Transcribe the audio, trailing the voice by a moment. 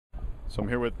So I'm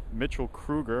here with Mitchell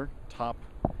Krueger, top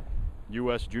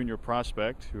U.S. junior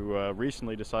prospect, who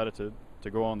recently decided to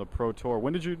go on the pro tour.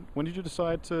 When did you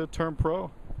decide to turn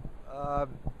pro?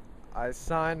 Um, I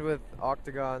signed with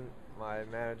Octagon, my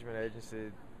management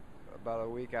agency, about a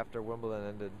week after Wimbledon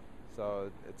ended.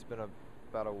 So it's been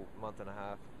about a month and a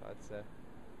half, I'd say.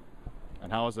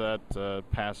 And how has that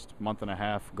past month and a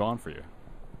half gone for you?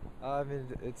 I mean,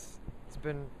 it's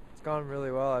gone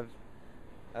really well.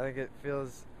 I think it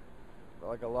feels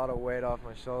like a lot of weight off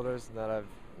my shoulders, and that I've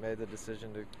made the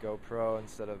decision to go pro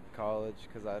instead of college,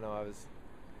 because I know I was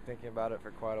thinking about it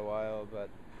for quite a while, but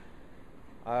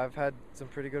I've had some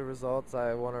pretty good results.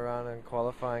 I won a round in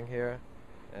qualifying here,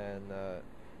 and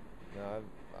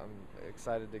I'm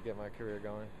excited to get my career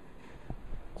going.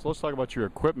 So let's talk about your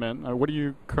equipment. What are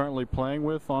you currently playing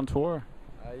with on tour?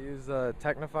 I use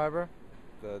Technofiber,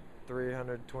 the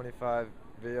 325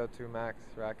 VO2 Max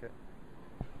racket.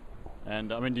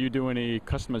 And I mean, do you do any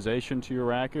customization to your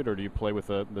racket, or do you play with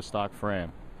the stock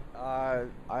frame? I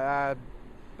add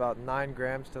about 9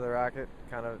 grams to the racket,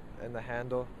 kind of in the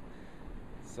handle,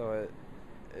 so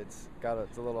it's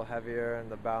a little heavier, and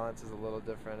the balance is a little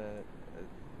different, and it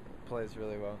plays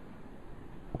really well.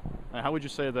 And how would you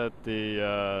say that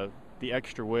the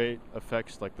extra weight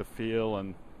affects like the feel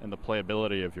and the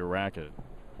playability of your racket?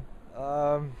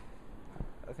 I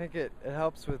think it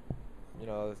helps with,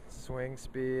 swing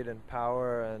speed and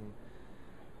power, and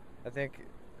I think,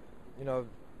 you know,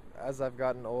 as I've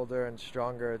gotten older and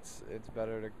stronger, it's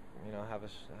better to, have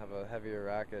a heavier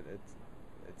racket.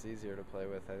 It's easier to play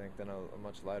with, I think, than a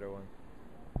much lighter one.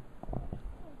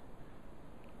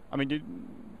 I mean,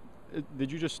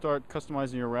 did you just start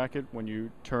customizing your racket when you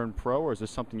turned pro, or is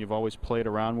this something you've always played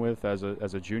around with as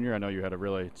a junior? I know you had a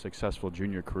really successful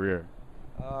junior career.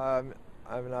 I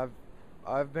mean,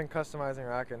 I've been customizing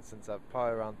rackets since I'm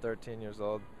probably around 13 years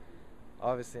old.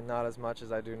 Obviously, not as much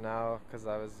as I do now, because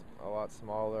I was a lot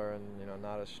smaller and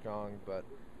not as strong. But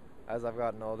as I've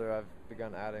gotten older, I've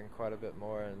begun adding quite a bit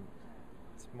more, and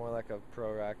it's more like a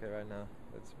pro racket right now.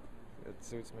 It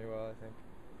suits me well, I think.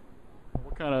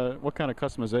 What kind of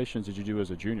customizations did you do as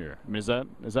a junior? I mean,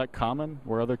 is that common?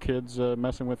 Were other kids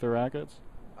messing with their rackets?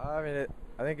 I mean,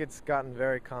 I think it's gotten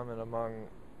very common among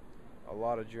a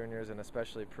lot of juniors, and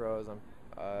especially pros.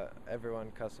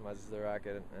 Everyone customizes their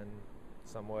racket in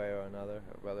some way or another,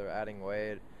 whether adding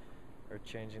weight or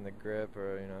changing the grip,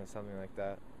 or something like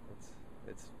that.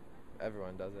 It's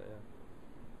everyone does it.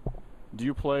 Yeah. Do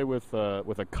you play with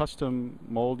a custom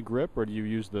mold grip, or do you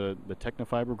use the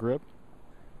Technofiber grip?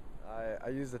 I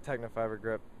use the Technofiber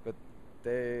grip, but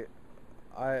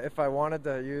if I wanted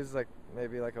to use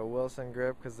maybe a Wilson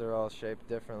grip, because they're all shaped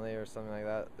differently or something like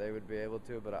that, they would be able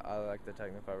to. But I like the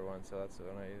Technofiber one, so that's the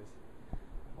one I use.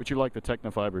 But you like the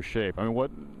Technofiber shape. I mean,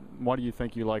 why do you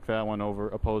think you like that one over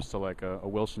opposed to like a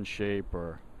Wilson shape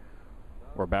or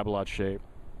Babolat shape?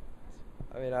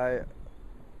 I mean, I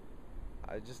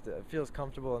just it feels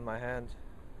comfortable in my hand.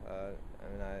 I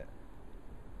mean,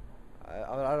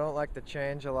 I don't like to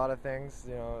change a lot of things.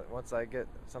 Once I get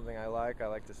something I like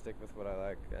to stick with what I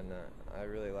like, and I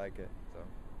really like it. So.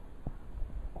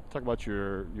 Talk about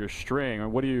your string.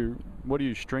 What are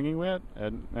you stringing with,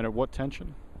 and at what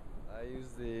tension? I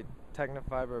use the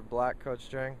Technofiber black coat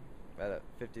string at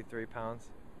 53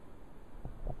 pounds.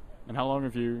 And how long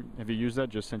have you used that?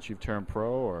 Just since you've turned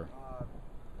pro, or?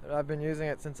 I've been using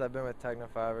it since I've been with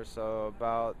Technofiber, so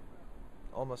about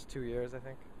almost 2 years, I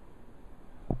think.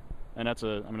 And that's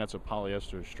a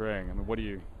polyester string. I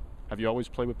mean, have you always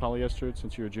played with polyester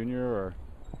since you were a junior,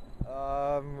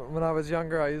 or? When I was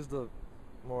younger, I used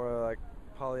more like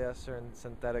polyester and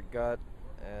synthetic gut,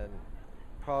 and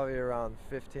probably around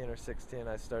 15 or 16,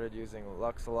 I started using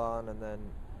Luxolon, and then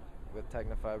with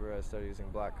Technofiber, I started using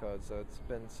black coat. So it's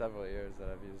been several years that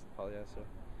I've used polyester.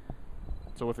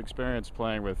 So with experience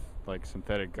playing with like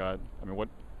synthetic gut, I mean,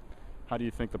 how do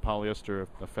you think the polyester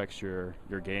affects your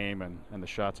game and the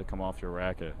shots that come off your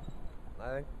racket?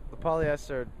 I think the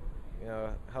polyester,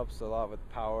 helps a lot with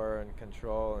power and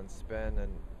control and spin,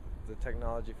 and the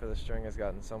technology for the string has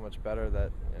gotten so much better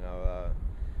that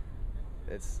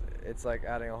it's like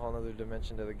adding a whole other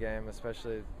dimension to the game,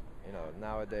 especially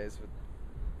nowadays with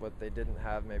what they didn't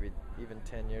have maybe even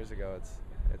 10 years ago.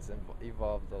 It's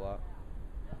evolved a lot.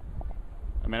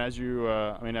 I mean, as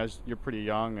you're pretty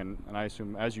young, and I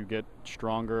assume as you get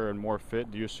stronger and more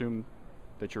fit, do you assume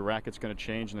that your racket's going to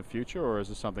change in the future, or is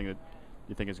this something that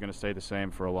you think is going to stay the same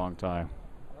for a long time?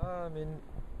 I mean,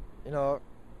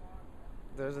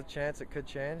 there's a chance it could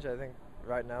change. I think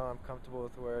right now I'm comfortable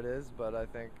with where it is, but I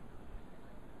think,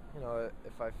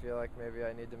 if I feel like maybe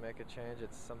I need to make a change,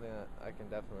 it's something that I can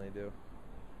definitely do.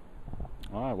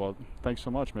 All right, well, thanks so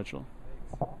much, Mitchell.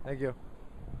 Thank you.